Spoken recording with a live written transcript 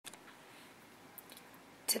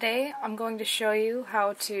Today I'm going to show you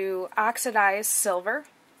how to oxidize silver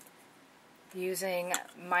using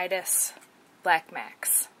Midas Black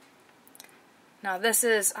Max. Now this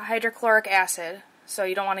is hydrochloric acid, so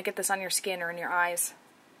you don't want to get this on your skin or in your eyes.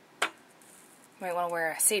 You might want to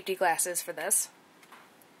wear safety glasses for this.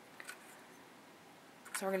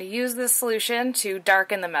 So we're going to use this solution to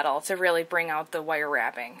darken the metal to really bring out the wire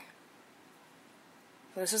wrapping.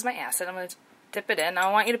 So this is my acid. I'm going to dip it in. Now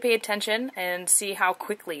I want you to pay attention and see how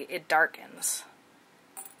quickly it darkens.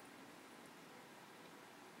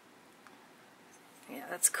 Yeah,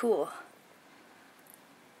 that's cool.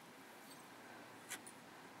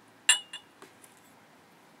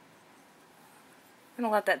 I'm going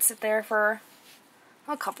to let that sit there for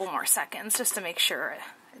a couple more seconds just to make sure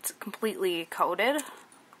it's completely coated.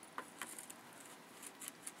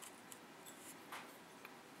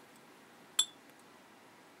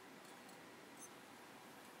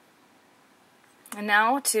 And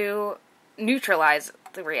now to neutralize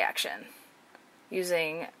the reaction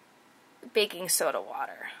using baking soda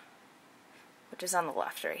water, which is on the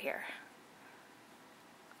left right here.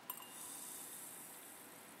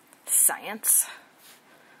 Science.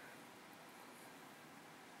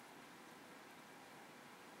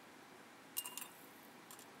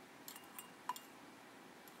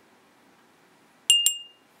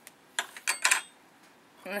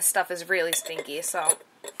 And this stuff is really stinky, so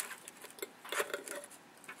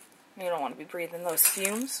you don't want to be breathing those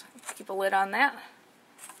fumes. Keep a lid on that.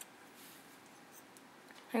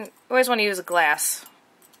 And you always want to use a glass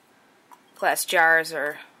jars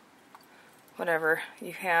or whatever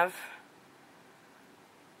you have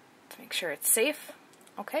to make sure it's safe.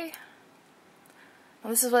 Okay. Well,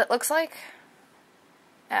 this is what it looks like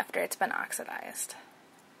after it's been oxidized.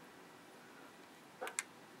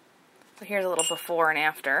 So here's a little before and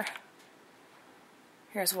after.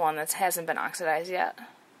 Here's one that hasn't been oxidized yet.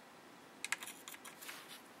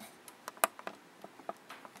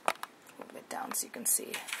 Down so you can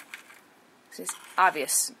see this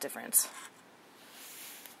obvious difference.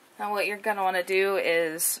 Now what you're going to want to do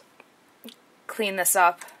is clean this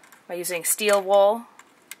up by using steel wool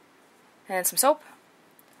and some soap.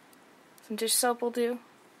 Some dish soap will do.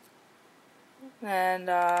 And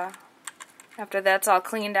after that's all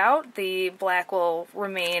cleaned out, the black will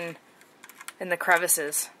remain in the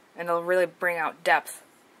crevices and it'll really bring out depth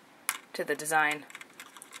to the design.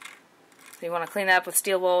 So you want to clean that up with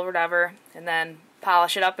steel wool or whatever, and then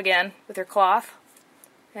polish it up again with your cloth,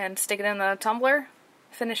 and stick it in the tumbler,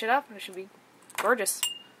 finish it up, and it should be gorgeous.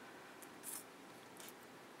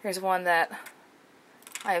 Here's one that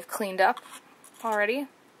I have cleaned up already.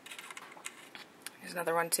 Here's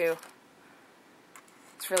another one too.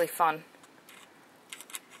 It's really fun.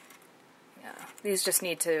 Yeah, these just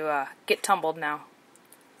need to get tumbled now.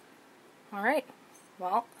 Alright,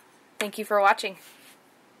 well, thank you for watching.